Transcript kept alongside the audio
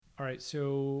All right,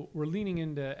 so we're leaning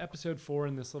into episode 4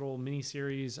 in this little mini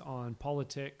series on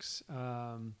politics.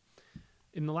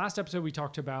 In the last episode, we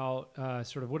talked about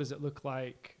sort of what does it look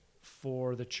like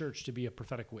for the church to be a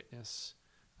prophetic witness,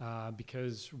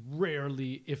 because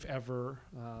rarely, if ever,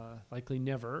 likely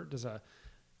never, does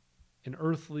an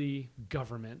earthly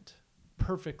government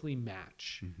perfectly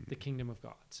match the kingdom of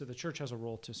God. So the church has a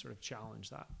role to sort of challenge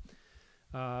that.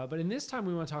 But in this time,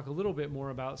 we want to talk a little bit more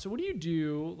about, so what do you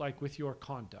do like with your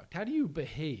conduct? How do you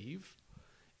behave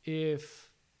if,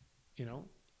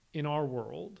 in our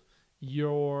world,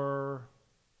 you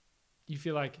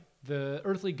feel like the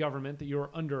earthly government that you're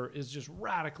under is just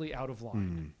radically out of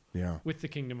line with the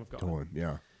kingdom of God? Totally,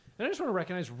 yeah. And I just want to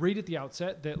recognize right at the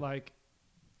outset that like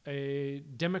a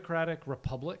democratic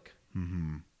republic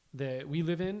that we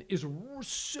live in is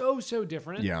so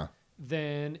different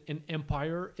than an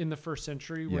empire in the first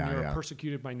century when you're a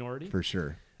persecuted minority. For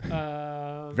sure.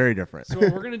 Very different. So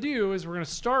what we're going to do is we're going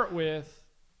to start with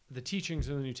the teachings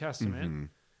of the New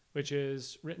Testament, which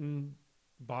is written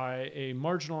by a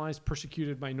marginalized,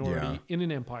 persecuted minority in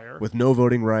an empire. With no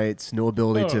voting rights, no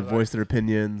ability to voice their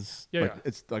opinions.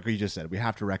 It's like what you just said. We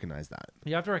have to recognize that.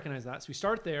 You have to recognize that. So we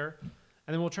start there,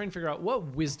 and then we'll try and figure out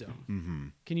what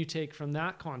wisdom can you take from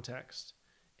that context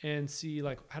and see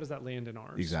like how does that land in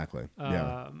ours. Exactly.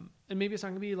 And maybe it's not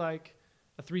going to be like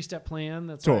a 3-step plan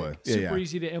that's totally. like super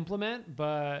easy to implement,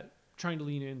 but trying to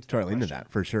lean into that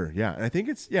for sure. Yeah. And I think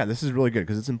this is really good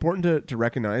because it's important to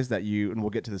recognize that and we'll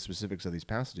get to the specifics of these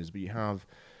passages, but you have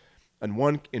in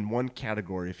one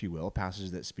category, if you will,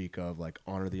 passages that speak of like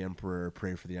honor the emperor,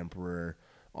 pray for the emperor,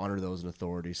 honor those in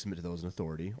authority, submit to those in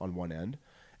authority on one end.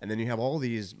 And then you have all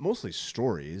these mostly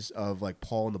stories of like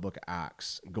Paul in the book of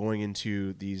Acts going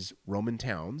into these Roman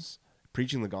towns,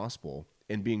 preaching the gospel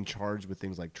and being charged with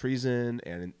things like treason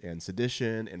and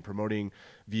sedition and promoting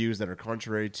views that are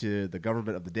contrary to the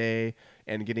government of the day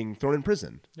and getting thrown in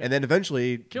prison and then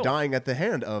eventually dying at the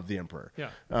hand of the emperor.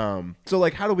 So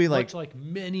like, how do we much like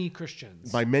many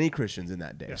Christians by many Christians in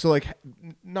that day? So like,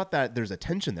 not that there's a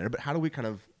tension there, but how do we kind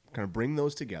of bring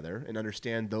those together and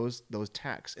understand those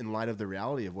texts in light of the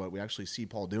reality of what we actually see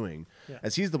Paul doing,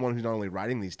 as he's the one who's not only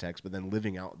writing these texts but then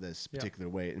living out this particular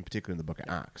way, in particular in the book of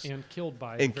Acts, and killed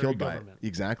by government.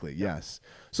 Exactly. Yes.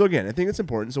 So again, I think it's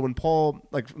important. So when Paul,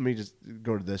 let me just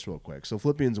go to this real quick. So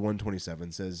Philippians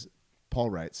 1:27 says, Paul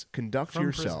writes, "Conduct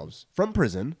yourselves from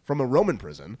a Roman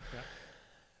prison."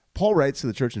 Paul writes to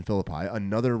the church in Philippi,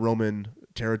 another Roman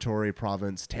territory,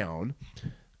 province, town.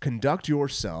 Conduct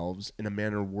yourselves in a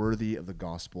manner worthy of the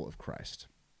gospel of Christ.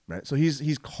 Right? So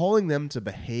he's calling them to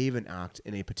behave and act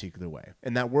in a particular way.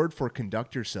 And that word for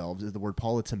conduct yourselves is the word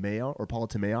politimea or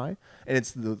politimei, and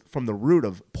it's from the root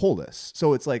of polis.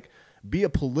 So it's like be a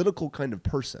political kind of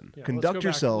person. Conduct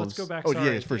yourselves. Let's go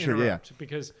back. For sure.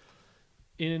 Because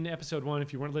in episode 1,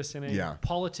 if you weren't listening,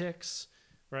 politics,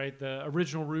 right? The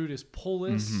original root is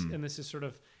polis, and this is sort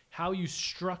of how you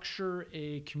structure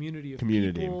a community of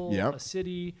people, a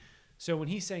city. So when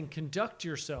he's saying conduct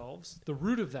yourselves, the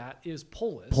root of that is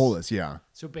polis. Polis, yeah.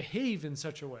 So behave in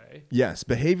such a way. Yes,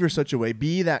 behavior such a way.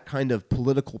 Be that kind of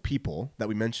political people that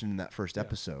we mentioned in that first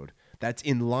episode. That's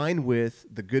in line with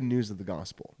the good news of the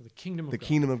gospel. The kingdom of God. The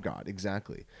kingdom of God,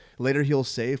 exactly. Later he'll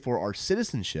say for our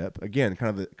citizenship, again,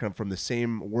 kind of from the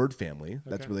same word family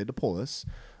that's related to polis,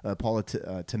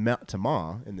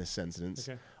 politema in this instance.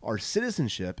 Our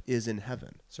citizenship is in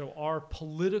heaven. So our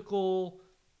political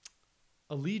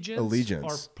allegiance,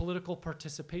 our political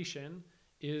participation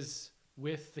is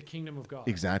with the kingdom of God.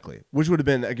 Exactly. Which would have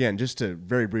been, again, just to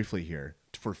very briefly here,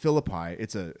 for Philippi,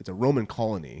 it's a Roman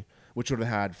colony, which would have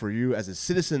had, for you as a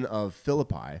citizen of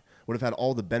Philippi, would have had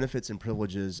all the benefits and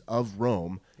privileges of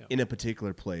Rome in a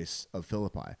particular place of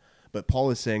Philippi. But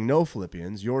Paul is saying, no,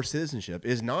 Philippians, your citizenship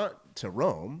is not to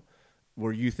Rome,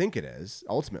 where you think it is,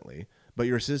 ultimately, but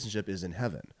your citizenship is in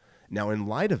heaven. Now, in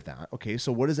light of that,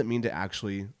 so what does it mean to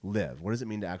actually live? What does it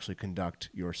mean to actually conduct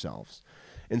yourselves?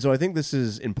 And so I think this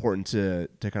is important to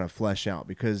kind of flesh out,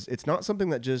 because it's not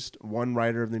something that just one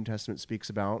writer of the New Testament speaks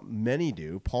about. Many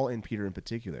do, Paul and Peter in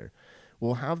particular,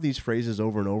 will have these phrases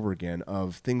over and over again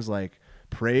of things like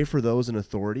pray for those in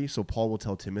authority. So Paul will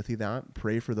tell Timothy that,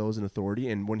 pray for those in authority.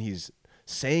 And when he's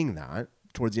saying that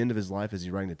towards the end of his life as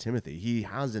he's writing to Timothy, he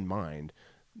has in mind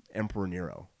Emperor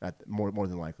Nero, more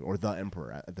than likely, or the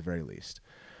emperor at the very least.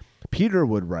 Peter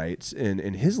would write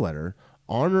in his letter,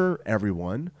 honor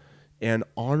everyone and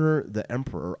honor the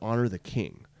emperor, honor the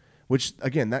king, which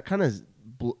again, that kind of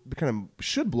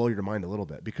should blow your mind a little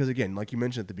bit, because again, like you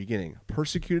mentioned at the beginning,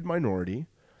 persecuted minority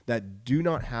that do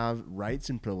not have rights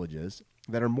and privileges,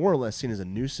 that are more or less seen as a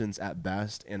nuisance at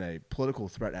best and a political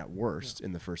threat at worst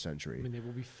in the first century. I mean, they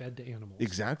will be fed to animals.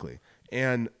 Exactly.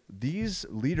 And these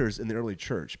leaders in the early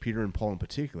church, Peter and Paul in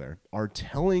particular, are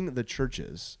telling the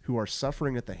churches who are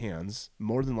suffering at the hands,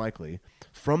 more than likely,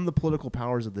 from the political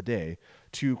powers of the day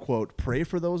to, quote, pray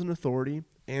for those in authority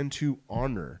and to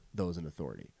honor those in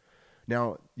authority.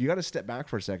 Now, you got to step back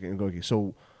for a second and go, okay,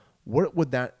 so what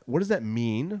does that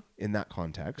mean in that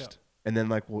context? Yeah. And then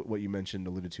like what you mentioned,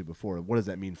 alluded to before, what does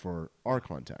that mean for our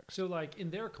context? So like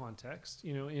in their context,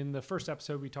 in the first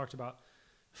episode, we talked about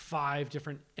 5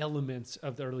 different elements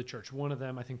of the early church. One of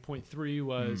them, I think point 3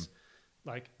 was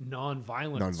like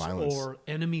nonviolence or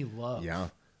enemy love. Yeah.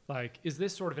 Like, is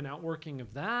this sort of an outworking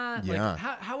of that? Yeah. Like,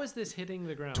 how is this hitting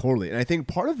the ground? Totally. And I think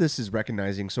part of this is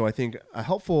recognizing, so I think a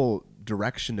helpful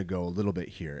direction to go a little bit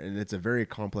here, and it's a very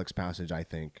complex passage, I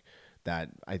think, that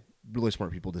really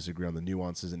smart people disagree on the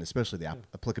nuances and especially the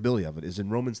applicability of it, is in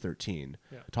Romans 13,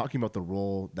 talking about the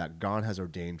role that God has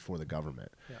ordained for the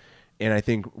government. Yeah. And I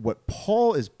think what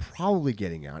Paul is probably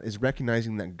getting at is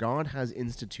recognizing that God has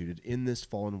instituted in this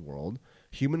fallen world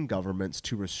human governments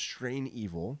to restrain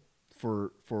evil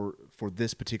for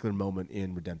this particular moment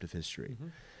in redemptive history. Mm-hmm.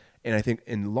 And I think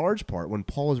in large part, when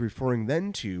Paul is referring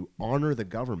then to honor the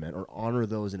government or honor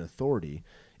those in authority,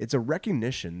 it's a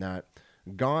recognition that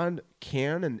God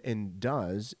can and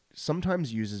does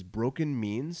sometimes uses broken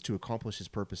means to accomplish his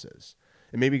purposes.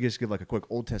 And maybe just give like a quick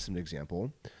Old Testament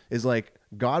example is like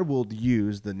God will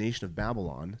use the nation of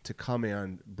Babylon to come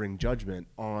and bring judgment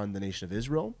on the nation of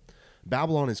Israel.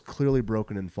 Babylon is clearly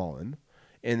broken and fallen.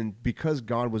 And because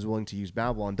God was willing to use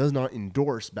Babylon, does not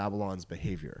endorse Babylon's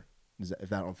behavior. If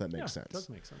that makes sense. It does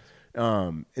make sense.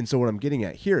 And so what I'm getting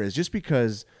at here is just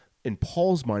because in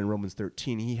Paul's mind, Romans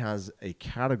 13, he has a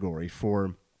category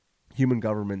for human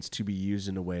governments to be used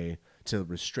in a way to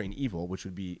restrain evil, which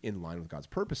would be in line with God's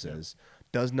purposes,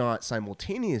 does not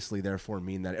simultaneously therefore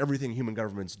mean that everything human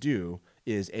governments do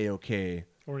is A-OK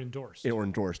or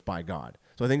endorsed by God.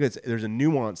 So I think there's a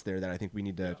nuance there that I think we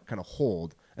need to kind of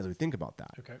hold as we think about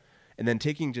that. Okay. And then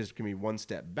taking just maybe one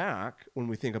step back, when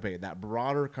we think of that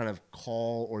broader kind of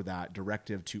call or that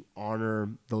directive to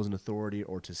honor those in authority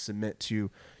or to submit to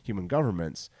human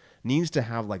governments needs to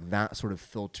have like that sort of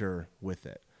filter with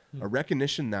it. A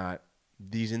recognition that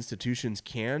these institutions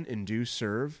can and do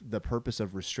serve the purpose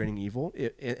of restraining evil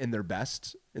in their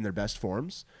best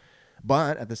forms,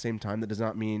 but at the same time, that does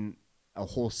not mean a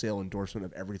wholesale endorsement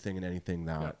of everything and anything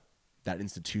that that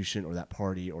institution or that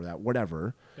party or that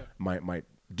whatever might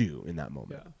do in that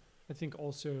moment. Yeah, I think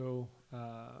also,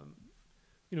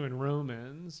 in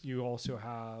Romans, you also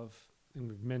have, and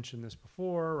we've mentioned this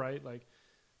before, right? Like,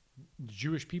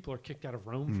 Jewish people are kicked out of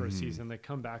Rome for a season. They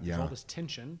come back. There's all this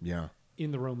tension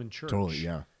in the Roman church. Totally,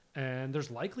 yeah. And there's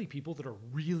likely people that are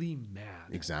really mad.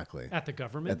 Exactly. At the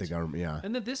government. Yeah.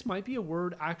 And that this might be a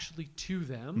word actually to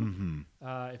them.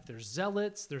 If there's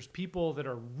zealots, there's people that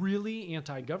are really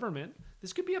anti-government.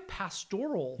 This could be a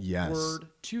pastoral word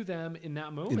to them in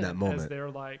that moment. As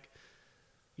they're like,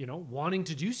 wanting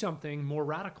to do something more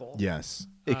radical. Yes.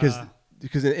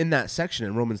 Because in that section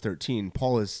in Romans 13,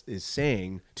 Paul is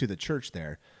saying to the church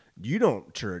there, you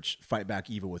don't, church, fight back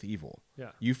evil with evil.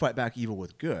 Yeah. You fight back evil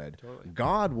with good. Totally.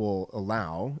 God will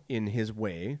allow in his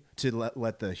way to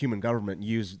let the human government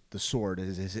use the sword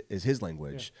as his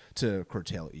language to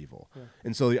curtail evil. Yeah.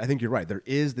 And so I think you're right. There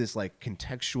is this like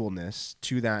contextualness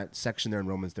to that section there in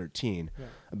Romans 13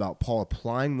 about Paul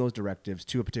applying those directives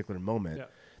to a particular moment. Yeah.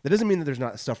 That doesn't mean that there's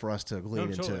not stuff for us to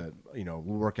glean into,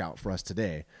 work out for us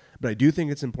today. But I do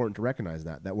think it's important to recognize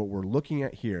that what we're looking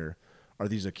at here are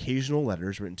these occasional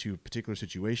letters written to particular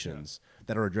situations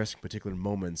that are addressing particular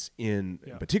moments in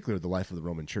particular the life of the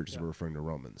Roman church as we're referring to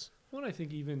Romans. Well, I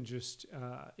think even just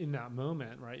in that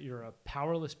moment, right, you're a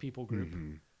powerless people group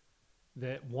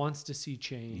that wants to see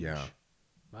change. Yeah.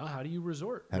 Well, how do you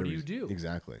resort? What do you do?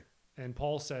 Exactly. And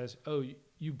Paul says,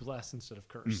 you bless instead of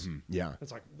curse. Yeah.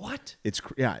 It's like, what? It's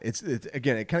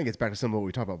again, it kind of gets back to some of what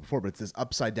we talked about before, but it's this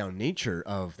upside down nature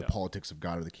of the politics of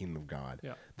God or the kingdom of God.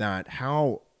 Yeah. That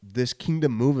how this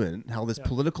kingdom movement, how this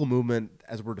political movement,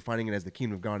 as we're defining it as the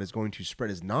kingdom of God, is going to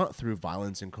spread is not through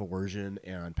violence and coercion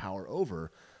and power over,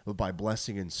 but by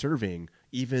blessing and serving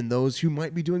even those who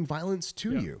might be doing violence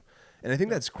to you. And I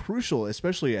think that's crucial,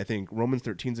 especially I think Romans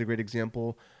 13 is a great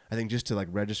example. I think just to like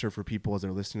register for people as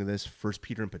they're listening to this, 1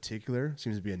 Peter in particular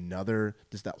seems to be another,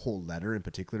 just that whole letter in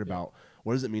particular about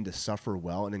what does it mean to suffer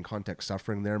well. And in context,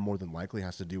 suffering there more than likely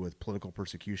has to do with political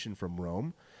persecution from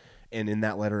Rome. And in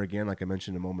that letter, again, like I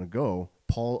mentioned a moment ago,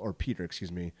 Peter,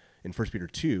 in 1 Peter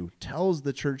 2, tells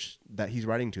the church that he's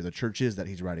writing to, the churches that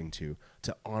he's writing to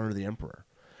honor the emperor.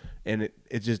 And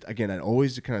it just, again, it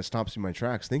always kind of stops me in my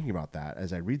tracks thinking about that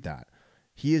as I read that.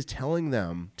 He is telling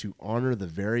them to honor the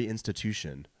very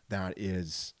institution that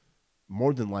is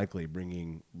more than likely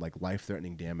bringing like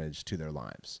life-threatening damage to their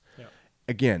lives. Yeah.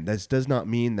 Again, this does not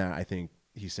mean that I think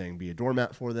he's saying be a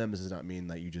doormat for them. This does not mean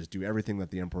that you just do everything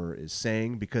that the emperor is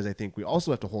saying, because I think we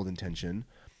also have to hold in tension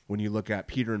when you look at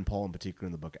Peter and Paul in particular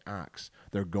in the book of Acts.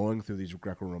 They're going through these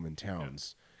Greco-Roman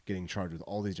towns, getting charged with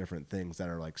all these different things that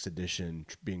are like sedition,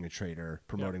 being a traitor,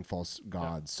 promoting false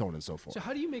gods, so on and so forth. So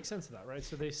how do you make sense of that, right?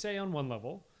 So they say on one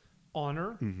level,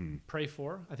 honor, pray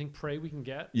for. I think pray we can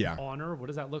get. Yeah. Honor, what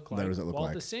does that look like? What does it look While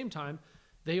like? at the same time,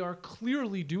 they are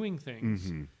clearly doing things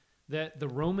that the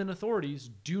Roman authorities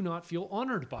do not feel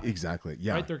honored by. Exactly.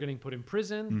 Yeah. Right? They're getting put in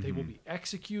prison. They will be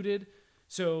executed.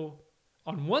 So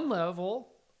on one level,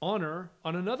 honor.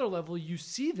 On another level, you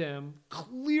see them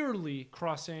clearly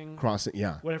crossing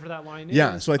Yeah. whatever that line is.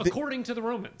 Yeah, so I think- according to the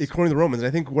Romans. According to the Romans, and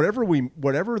I think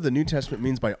whatever the New Testament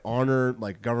means by honor,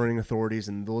 like governing authorities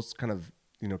and those kind of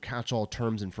catch-all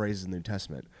terms and phrases in the New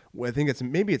Testament, well, I think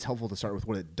it's helpful to start with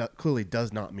what it clearly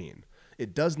does not mean.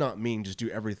 It does not mean just do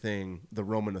everything the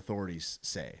Roman authorities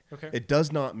say. Okay. It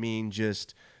does not mean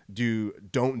just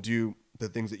don't do the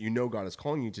things that God is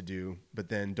calling you to do, but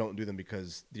then don't do them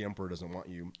because the emperor doesn't want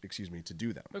you, to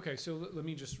do them. Okay, so let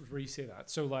me just re-say that.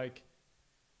 So like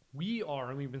we are,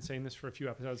 and we've been saying this for a few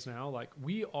episodes now, like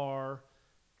we are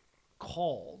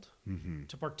called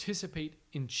to participate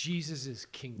in Jesus's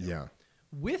kingdom. Yeah.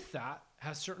 With that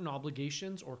has certain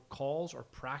obligations or calls or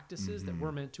practices that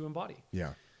we're meant to embody.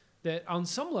 Yeah. That on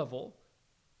some level,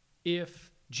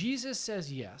 if Jesus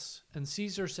says yes and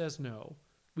Caesar says no,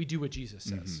 we do what Jesus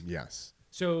says. Yes.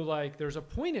 So like there's a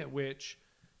point at which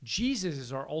Jesus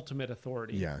is our ultimate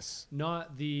authority. Yes.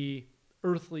 Not the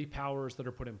earthly powers that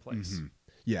are put in place.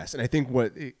 Yes, and I think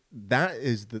that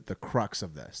is the crux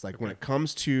of this. Like when it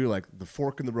comes to like the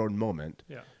fork in the road moment,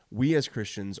 Yeah. we as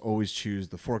Christians always choose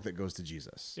the fork that goes to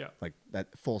Jesus. Yeah. Like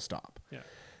that, full stop. Yeah.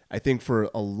 I think for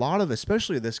a lot of,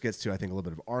 especially this gets to, I think, a little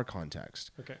bit of our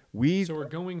context. Okay. So we're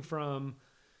going from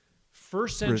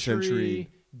first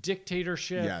century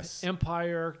dictatorship, Yes.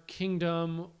 empire,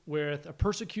 kingdom with a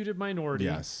persecuted minority.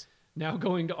 Yes. Now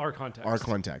going to our context. Our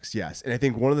context, yes. And I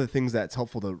think one of the things that's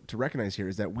helpful to recognize here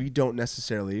is that we don't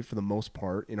necessarily, for the most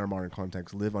part, in our modern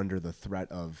context, live under the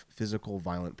threat of physical,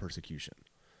 violent persecution.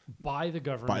 By the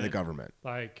government. By the government.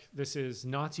 Like this is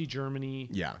Nazi Germany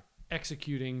Yeah.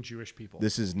 executing Jewish people.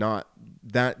 This is not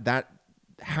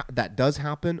that does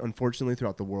happen, unfortunately,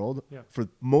 throughout the world. Yeah. For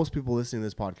most people listening to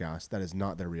this podcast, that is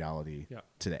not their reality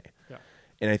today. Yeah.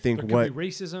 And I think there could be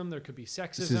racism, there could be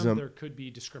sexism, there could be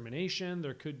discrimination,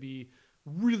 there could be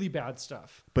really bad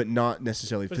stuff. But not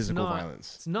necessarily But physical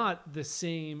violence. It's not the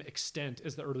same extent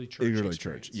as the early church. Early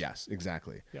experience. church, yes,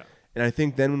 exactly. Yeah. And I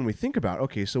think then when we think about,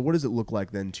 okay, so what does it look like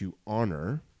then to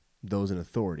honor those in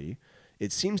authority?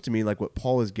 It seems to me like what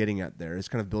Paul is getting at there is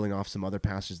kind of building off some other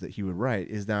passages that he would write,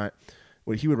 is that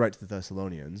what he would write to the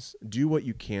Thessalonians: do what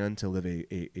you can to live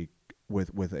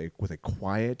with a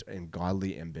quiet and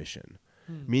godly ambition.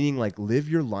 Meaning, like, live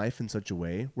your life in such a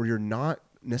way where you're not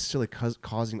necessarily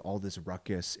causing all this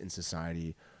ruckus in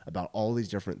society about all these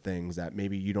different things that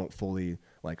maybe you don't fully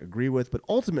like agree with, but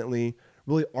ultimately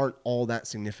really aren't all that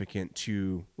significant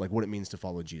to like what it means to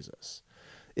follow Jesus.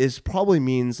 It probably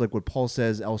means, like what Paul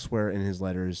says elsewhere in his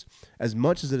letters, as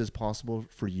much as it is possible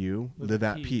for you, live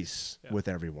at peace with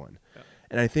everyone. Yeah.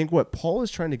 And I think what Paul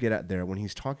is trying to get at there when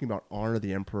he's talking about honor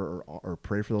the emperor or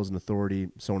pray for those in authority,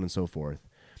 so on and so forth,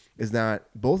 is that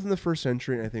both in the first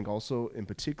century, and I think also in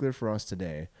particular for us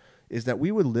today, is that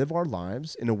we would live our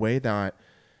lives in a way that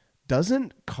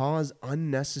doesn't cause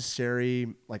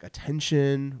unnecessary like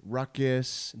attention,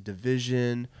 ruckus,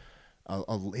 division,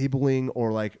 a labeling,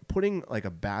 or like putting like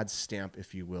a bad stamp,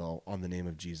 if you will, on the name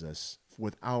of Jesus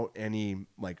without any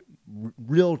like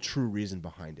real true reason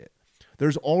behind it.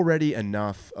 There's already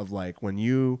enough of like when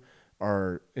you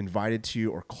are invited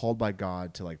to or called by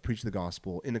God to like preach the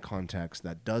gospel in a context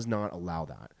that does not allow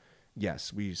that.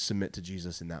 Yes, we submit to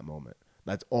Jesus in that moment.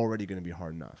 That's already going to be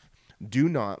hard enough. Do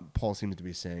not, Paul seems to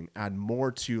be saying, add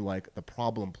more to like the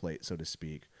problem plate, so to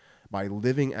speak, by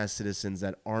living as citizens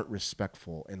that aren't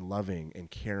respectful and loving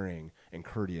and caring and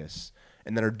courteous,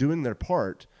 and that are doing their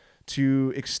part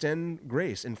to extend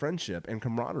grace and friendship and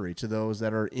camaraderie to those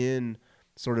that are in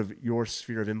sort of your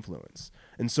sphere of influence.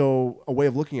 And so a way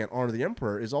of looking at honor the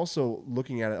emperor is also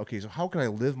looking at it, okay, so how can I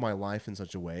live my life in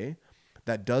such a way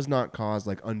that does not cause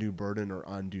like undue burden or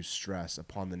undue stress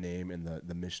upon the name and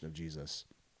the mission of Jesus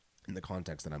in the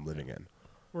context that I'm living in?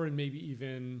 Or in maybe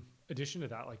even addition to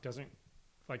that, like doesn't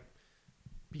like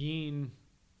being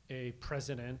a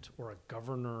president or a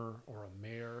governor or a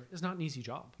mayor is not an easy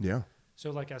job. Yeah. So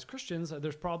like as Christians,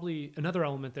 there's probably another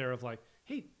element there of like,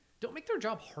 hey, don't make their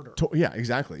job harder. Yeah,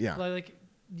 exactly. Yeah. Like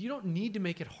you don't need to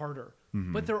make it harder.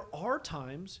 But there are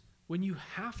times when you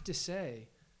have to say,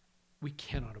 we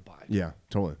cannot abide. Yeah,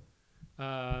 totally.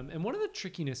 And one of the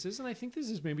trickinesses, and I think this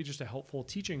is maybe just a helpful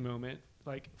teaching moment,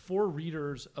 like for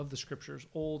readers of the scriptures,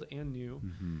 old and new,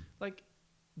 like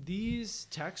these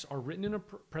texts are written in a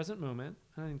present moment.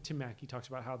 I think Tim Mackey talks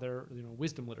about how they're,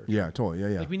 wisdom literature. Yeah, totally. Yeah,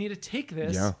 yeah. Like we need to take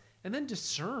this and then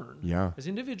discern as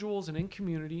individuals and in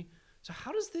community. So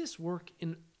how does this work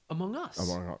among us?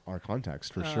 Among our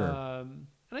context, for sure.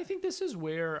 And I think this is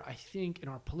where I think in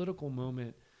our political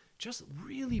moment, just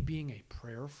really being a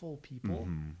prayerful people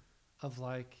of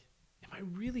like, am I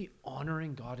really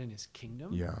honoring God in his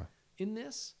kingdom in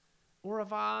this? Or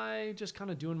have I just kind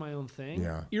of doing my own thing,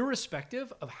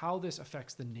 irrespective of how this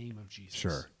affects the name of Jesus?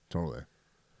 Sure, totally.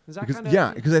 Is that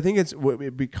because I think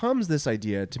it becomes this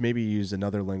idea, to maybe use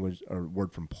another language or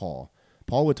word from Paul.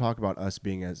 Paul would talk about us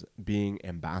being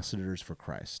ambassadors for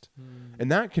Christ.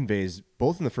 And that conveys,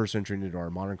 both in the first century and into our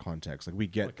modern context, like we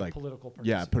get like political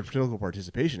participation. Political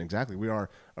participation, exactly. We are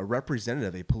a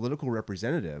political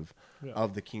representative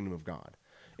of the kingdom of God.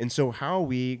 And so how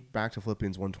we, back to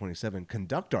Philippians 1:27,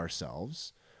 conduct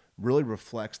ourselves really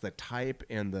reflects the type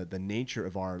and the nature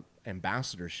of our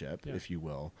ambassadorship, if you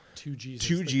will, to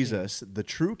Jesus, the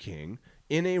true king,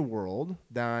 in a world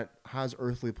that has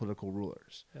earthly political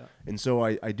rulers. Yeah. And so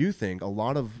I do think a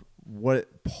lot of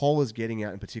what Paul is getting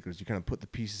at in particular, as you kind of put the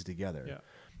pieces together,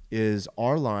 is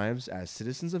our lives as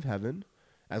citizens of heaven,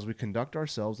 as we conduct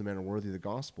ourselves in a manner worthy of the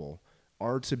gospel,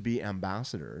 are to be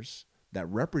ambassadors that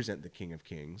represent the King of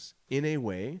Kings in a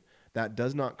way that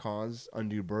does not cause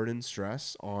undue burden,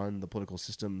 stress on the political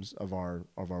systems of our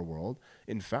world.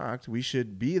 In fact, we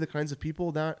should be the kinds of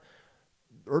people that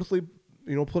earthly,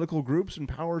 political groups and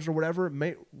powers or whatever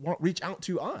may reach out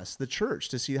to us, the church,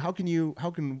 to see how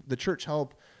can the church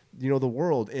help, the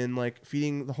world in like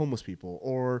feeding the homeless people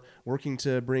or working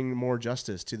to bring more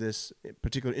justice to this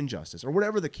particular injustice or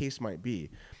whatever the case might be,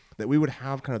 that we would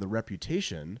have kind of the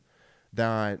reputation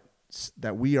that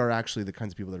we are actually the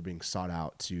kinds of people that are being sought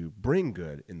out to bring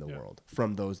good in the world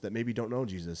from those that maybe don't know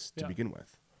Jesus to begin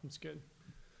with. That's good.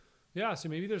 Yeah, so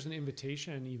maybe there's an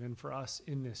invitation even for us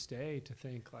in this day to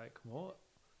think like, well,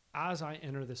 as I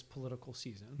enter this political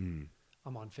season,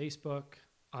 I'm on Facebook,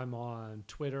 I'm on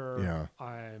Twitter,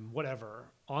 I'm whatever,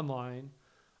 online,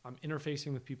 I'm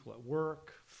interfacing with people at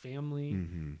work, family.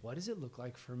 What does it look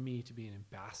like for me to be an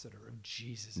ambassador of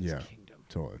Jesus' kingdom?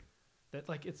 Totally. That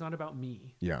like it's not about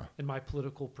me and my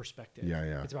political perspective.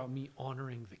 It's about me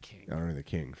honoring the king. Honoring the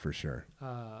king, for sure.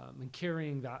 And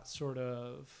carrying that sort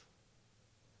of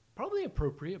probably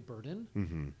appropriate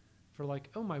burden for like,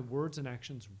 oh, my words and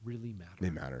actions really matter. They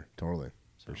matter, totally,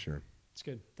 for sure. It's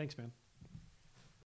good. Thanks, man.